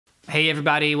Hey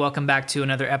everybody, welcome back to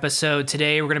another episode.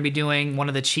 Today we're going to be doing one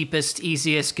of the cheapest,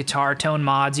 easiest guitar tone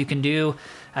mods you can do.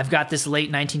 I've got this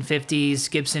late 1950s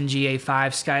Gibson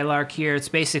GA5 Skylark here. It's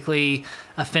basically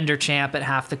a Fender Champ at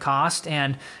half the cost,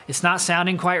 and it's not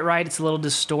sounding quite right. It's a little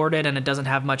distorted and it doesn't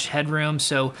have much headroom,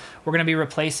 so we're going to be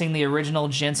replacing the original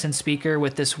Jensen speaker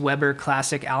with this Weber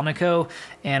Classic Alnico,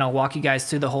 and I'll walk you guys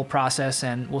through the whole process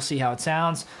and we'll see how it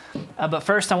sounds. But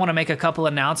first I want to make a couple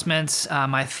announcements.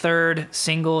 My third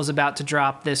single is about to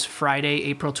drop this Friday,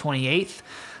 April 28th.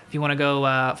 If you want to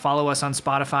go follow us on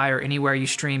Spotify or anywhere you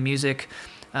stream music,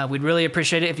 we'd really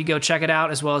appreciate it if you go check it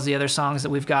out, as well as the other songs that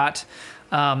we've got.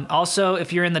 Also,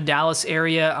 if you're in the Dallas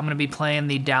area, I'm going to be playing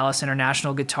the Dallas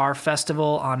International Guitar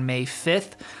Festival on May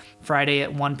 5th, Friday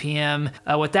at 1 p.m.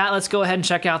 With that, let's go ahead and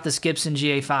check out this Gibson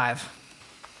GA5.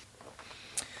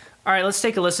 All right, let's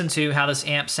take a listen to how this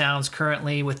amp sounds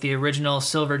currently with the original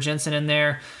silver Jensen in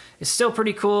there. It's still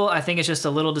pretty cool. I think it's just a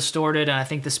little distorted, and I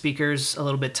think the speaker's a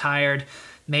little bit tired.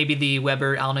 Maybe the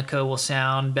Weber Alnico will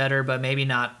sound better, but maybe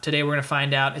not. Today we're gonna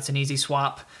find out. It's an easy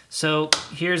swap. So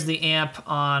here's the amp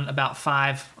on about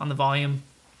 5 on the volume.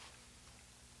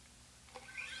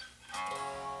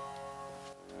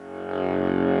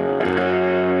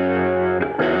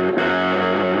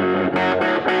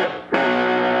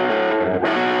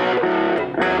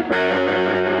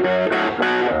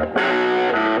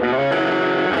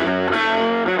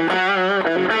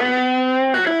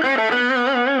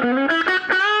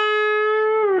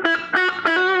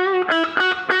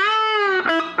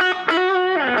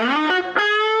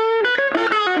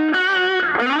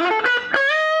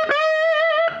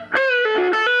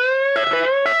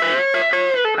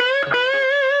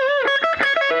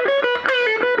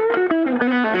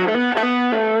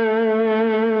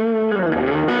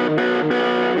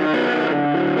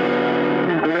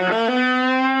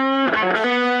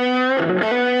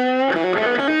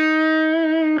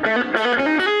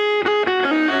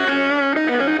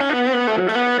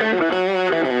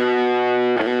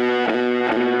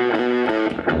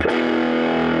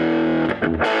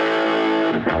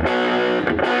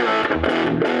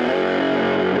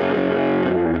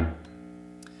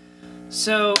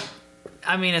 So,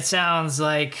 I mean, it sounds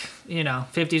like, you know,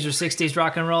 50s or 60s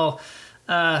rock and roll.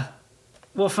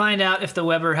 We'll find out if the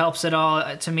Weber helps at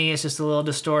all. To me, it's just a little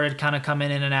distorted, kind of coming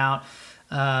in and out.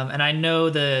 And I know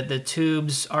the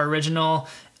tubes are original,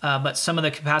 but some of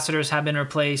the capacitors have been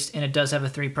replaced, and it does have a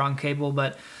 3-prong cable.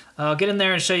 But I'll get in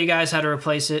there and show you guys how to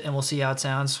replace it, and we'll see how it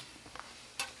sounds.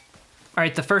 All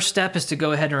right, the first step is to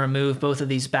go ahead and remove both of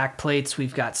these back plates.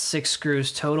 We've got 6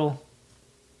 screws total.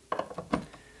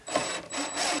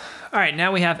 All right,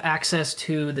 now we have access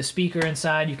to the speaker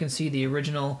inside. You can see the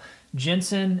original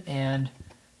Jensen, and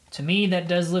to me that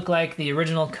does look like the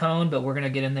original cone, but we're gonna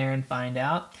get in there and find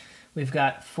out. We've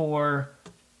got 4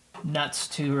 nuts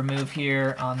to remove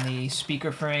here on the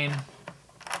speaker frame.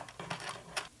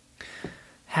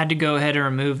 Had to go ahead and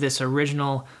remove this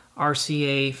original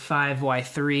RCA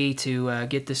 5Y3 to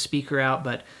get the speaker out,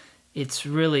 but it's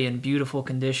really in beautiful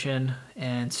condition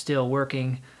and still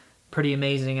working pretty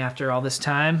amazing after all this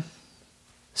time.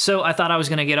 So I thought I was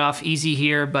going to get off easy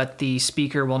here, but the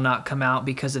speaker will not come out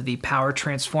because of the power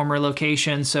transformer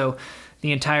location. So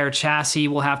the entire chassis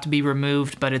will have to be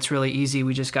removed, but it's really easy.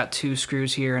 We just got 2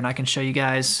 screws here, and I can show you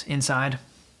guys inside.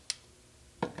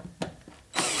 All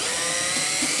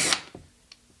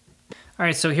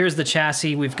right, so here's the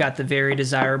chassis. We've got the very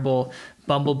desirable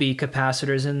Bumblebee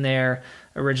capacitors in there.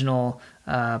 Original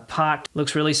pot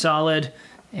looks really solid.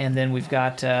 And then we've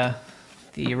got the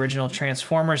original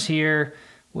transformers here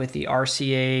with the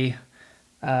RCA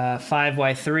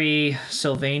 5Y3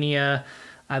 Sylvania.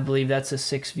 I believe that's a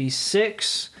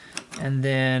 6V6. And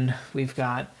then we've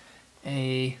got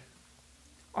a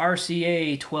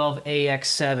RCA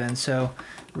 12AX7. So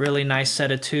really nice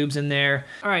set of tubes in there.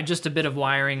 All right, just a bit of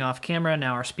wiring off camera.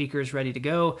 Now our speaker is ready to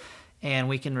go, and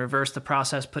we can reverse the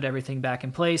process, put everything back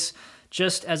in place.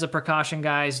 Just as a precaution,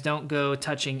 guys, don't go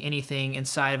touching anything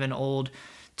inside of an old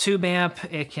tube amp.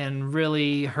 It can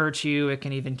really hurt you. It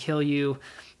can even kill you,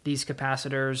 these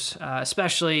capacitors,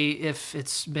 especially if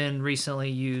it's been recently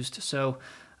used. So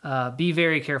be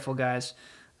very careful, guys.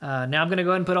 Now I'm going to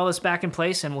go ahead and put all this back in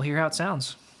place, and we'll hear how it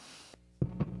sounds.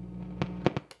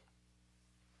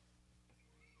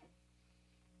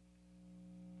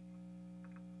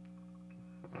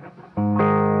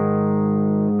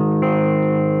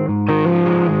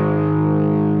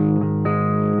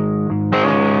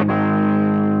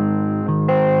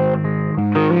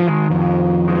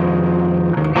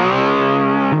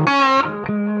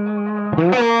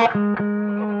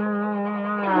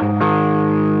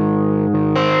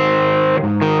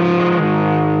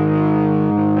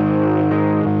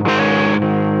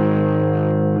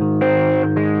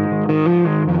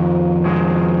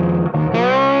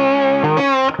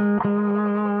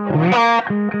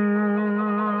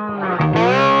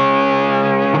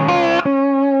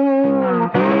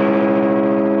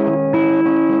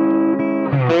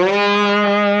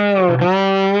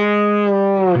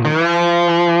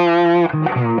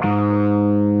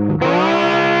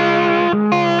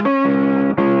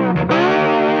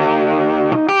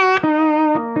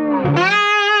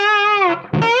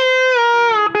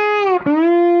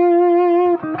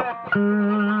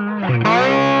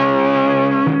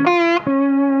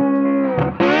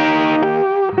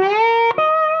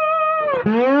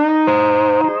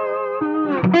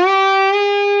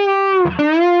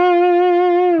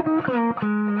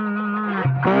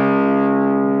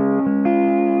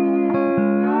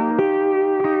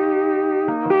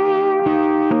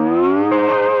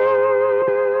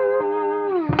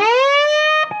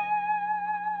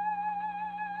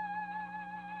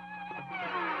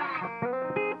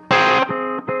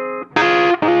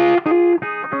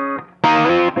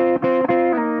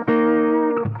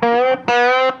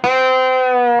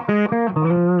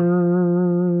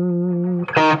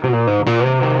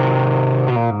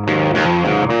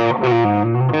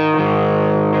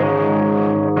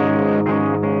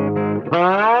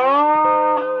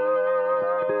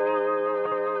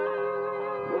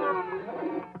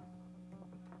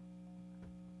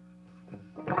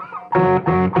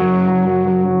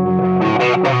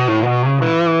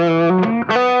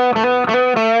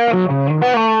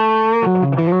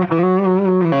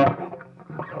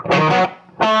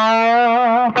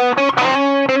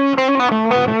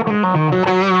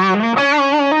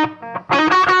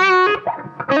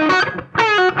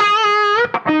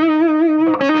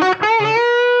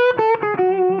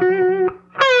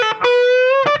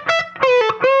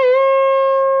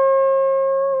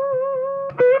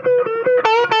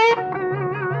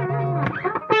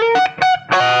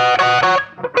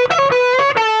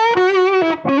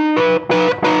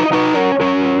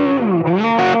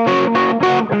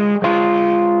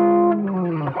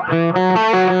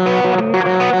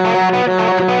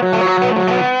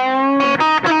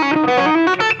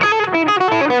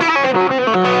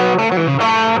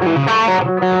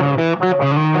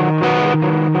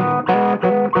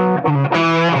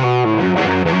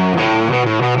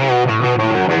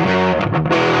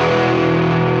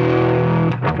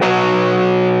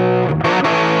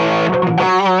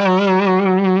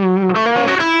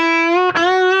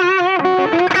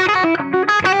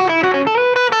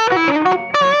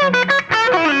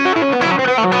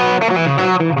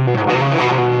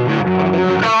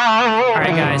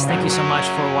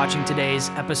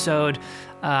 Episode.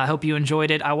 I hope you enjoyed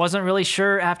it. I wasn't really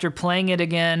sure after playing it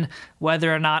again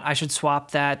whether or not I should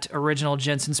swap that original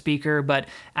Jensen speaker, but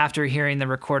after hearing the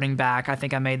recording back, I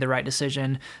think I made the right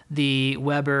decision. The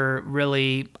Weber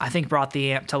really, I think, brought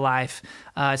the amp to life.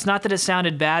 It's not that it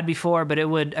sounded bad before, but it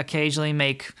would occasionally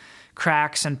make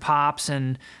cracks and pops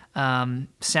and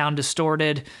sound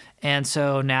distorted, and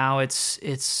so now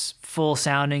it's full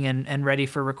sounding and ready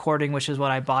for recording, which is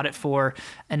what I bought it for.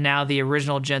 And now the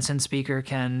original Jensen speaker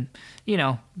can,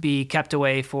 be kept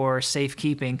away for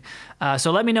safekeeping.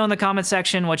 So let me know in the comment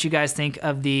section what you guys think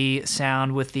of the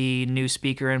sound with the new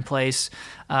speaker in place.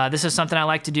 This is something I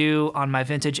like to do on my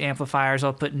vintage amplifiers.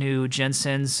 I'll put new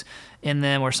Jensens in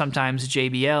them, or sometimes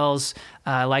JBLs.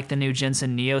 I like the new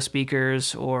Jensen Neo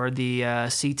speakers or the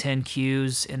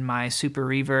C10Qs in my Super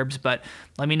Reverbs, but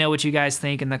let me know what you guys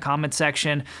think in the comment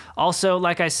section. Also,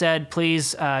 like I said,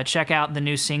 please check out the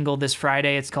new single this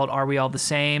Friday. It's called Are We All the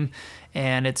Same?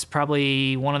 And it's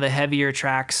probably one of the heavier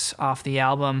tracks off the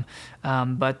album,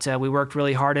 but we worked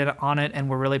really hard on it, and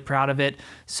we're really proud of it.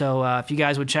 So if you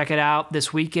guys would check it out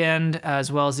this weekend,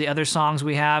 as well as the other songs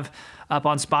we have up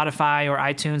on Spotify or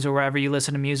iTunes or wherever you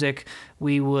listen to music,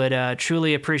 we would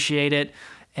truly appreciate it.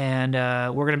 And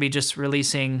we're going to be just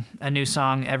releasing a new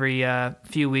song every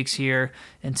few weeks here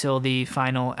until the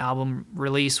final album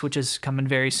release, which is coming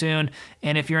very soon.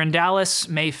 And if you're in Dallas,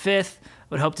 May 5th,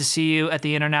 would hope to see you at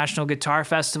the International Guitar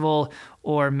Festival,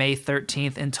 or May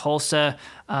 13th in Tulsa.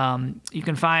 You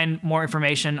can find more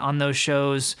information on those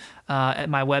shows at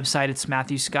my website. It's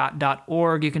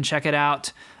matthewscott.org. You can check it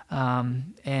out.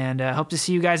 And hope to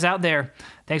see you guys out there.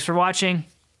 Thanks for watching.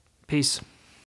 Peace.